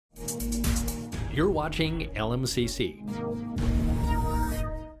You're watching LMCC.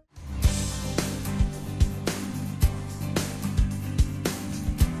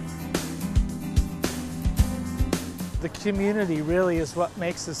 The community really is what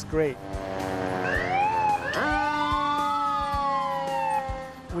makes this great.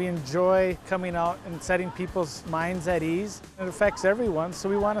 We enjoy coming out and setting people's minds at ease. It affects everyone, so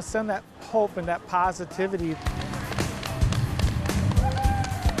we want to send that hope and that positivity.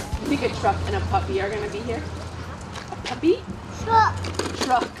 I think a truck and a puppy are going to be here. A puppy? Truck.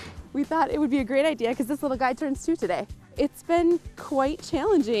 Truck. We thought it would be a great idea because this little guy turns 2 today. It's been quite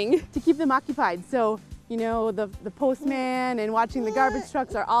challenging to keep them occupied. So, you know, the postman and watching the garbage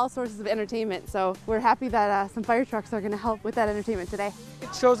trucks are all sources of entertainment. So we're happy that some fire trucks are going to help with that entertainment today.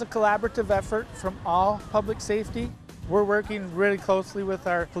 It shows a collaborative effort from all public safety. We're working really closely with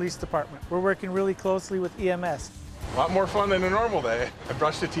our police department. We're working really closely with EMS. A lot more fun than a normal day. I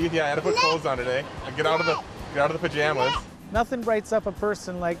brushed the teeth. Yeah, I had to put clothes on today. I get out of the pajamas. Nothing brights up a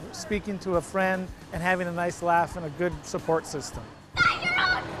person like speaking to a friend and having a nice laugh and a good support system. Got your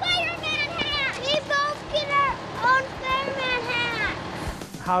own fireman hat! We both get our own fireman hat!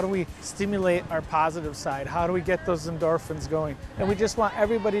 How do we stimulate our positive side? How do we get those endorphins going? And we just want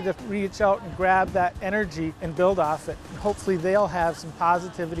everybody to reach out and grab that energy and build off it. And hopefully they'll have some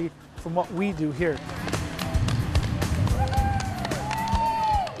positivity from what we do here.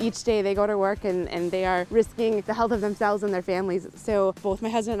 Each day they go to work and they are risking the health of themselves and their families. So both my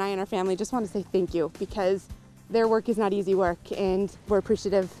husband and I and our family just want to say thank you because their work is not easy work and we're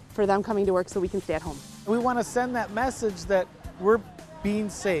appreciative for them coming to work so we can stay at home. We want to send that message that we're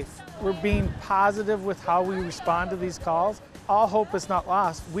being safe. We're being positive with how we respond to these calls. All hope is not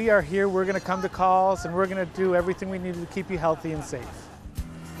lost. We are here, we're going to come to calls and we're going to do everything we need to keep you healthy and safe.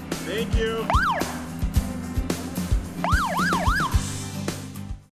 Thank you.